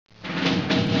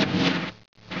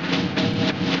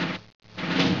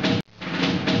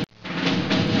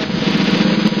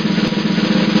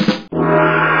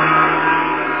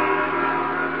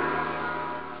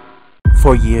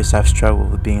For years I've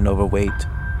struggled with being overweight,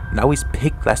 and I always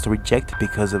picked last or rejected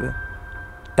because of it.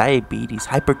 Diabetes,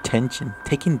 hypertension,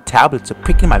 taking tablets or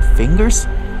pricking my fingers.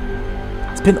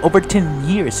 It's been over 10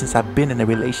 years since I've been in a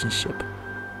relationship.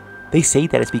 They say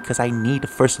that it's because I need to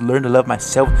first learn to love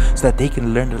myself so that they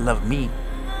can learn to love me.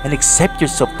 And accept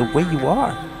yourself the way you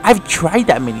are. I've tried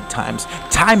that many times.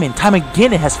 Time and time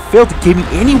again, it has failed to get me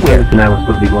anywhere. Tonight was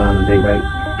supposed to be going on a date,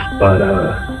 right? But,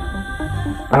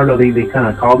 I don't know, they kind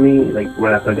of called me, like,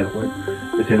 right after I got work.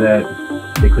 They said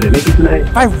that they couldn't make it tonight.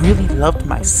 If I really loved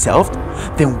myself,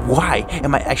 then why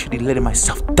am I actually letting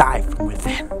myself die from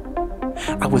within?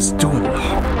 I was doing it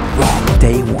all wrong.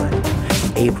 Day 1,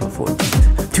 April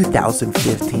 14th,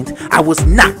 2015. I was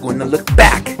not going to look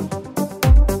back.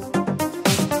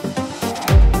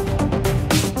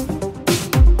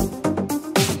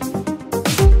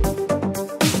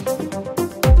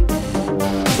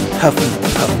 Huffing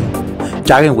and puffing,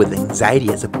 jogging with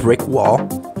anxiety as a brick wall.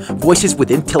 Voices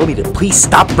within telling me to please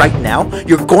stop right now.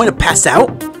 You're going to pass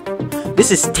out. This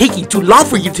is taking too long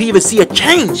for you to even see a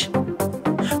change.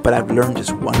 But I've learned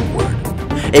just one word.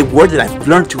 A word that I've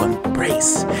learned to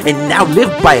embrace and now live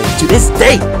by it to this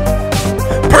day.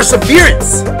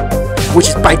 Perseverance! Which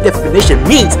is by definition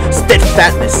means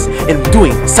steadfastness in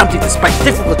doing something despite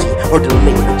difficulty or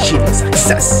delay in achieving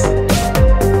success.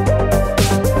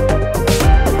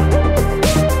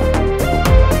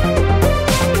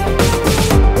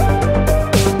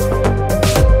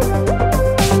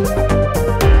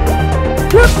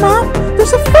 Look, Mom,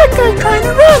 there's a fat guy trying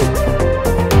to run.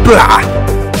 Blah!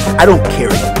 I don't care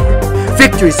anymore.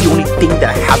 Victory is the only thing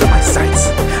that I have in my sights.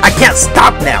 I can't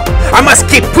stop now. I must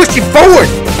keep pushing forward.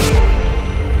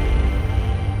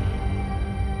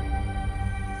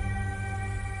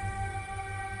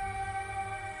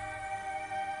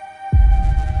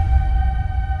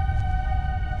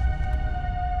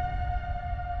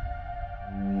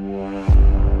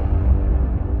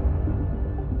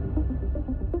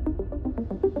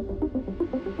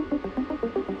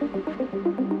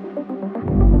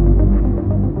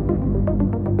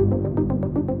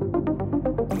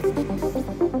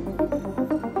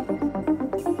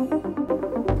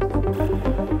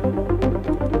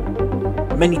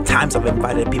 Many times I've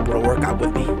invited people to work out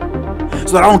with me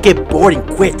so that I don't get bored and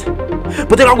quit.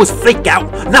 But they'd always flake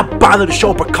out, not bother to show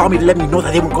up or call me to let me know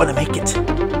that they weren't going to make it.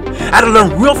 I had to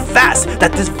learn real fast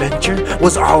that this venture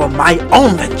was all of my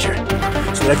own venture.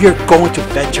 So that if you're going to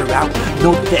venture out,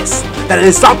 know this, that it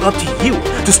is all up to you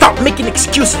to stop making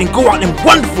excuses and go on a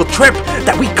wonderful trip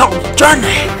that we call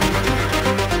journey.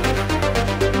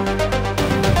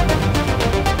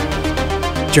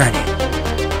 Journey.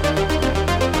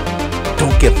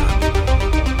 Don't give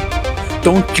up.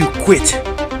 Don't you quit.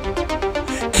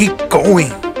 Keep going.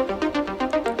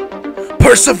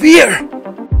 Persevere.